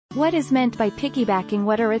What is meant by piggybacking?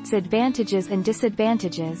 What are its advantages and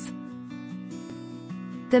disadvantages?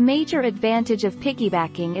 The major advantage of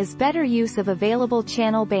piggybacking is better use of available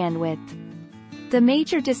channel bandwidth. The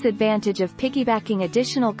major disadvantage of piggybacking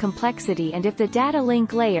additional complexity, and if the data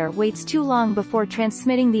link layer waits too long before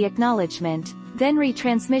transmitting the acknowledgement, then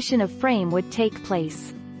retransmission of frame would take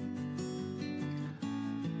place.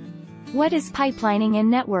 What is pipelining in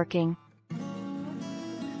networking?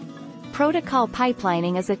 Protocol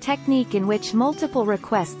pipelining is a technique in which multiple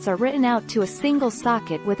requests are written out to a single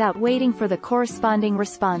socket without waiting for the corresponding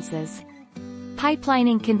responses.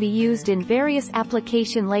 Pipelining can be used in various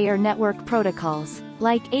application layer network protocols,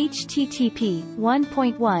 like HTTP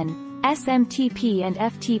 1.1, SMTP and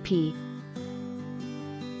FTP.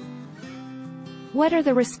 What are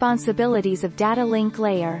the responsibilities of data link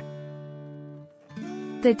layer?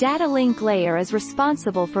 The data link layer is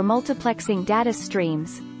responsible for multiplexing data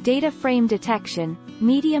streams, data frame detection,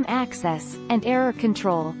 medium access, and error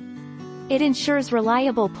control. It ensures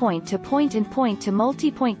reliable point-to-point and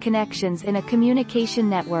point-to-multipoint connections in a communication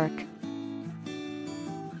network.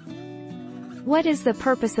 What is the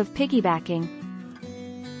purpose of piggybacking?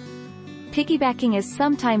 Piggybacking is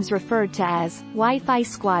sometimes referred to as Wi-Fi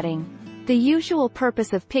squatting. The usual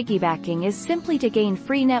purpose of piggybacking is simply to gain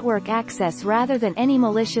free network access rather than any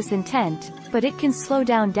malicious intent, but it can slow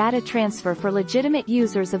down data transfer for legitimate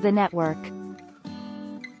users of the network.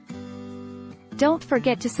 Don't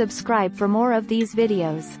forget to subscribe for more of these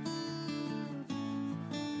videos.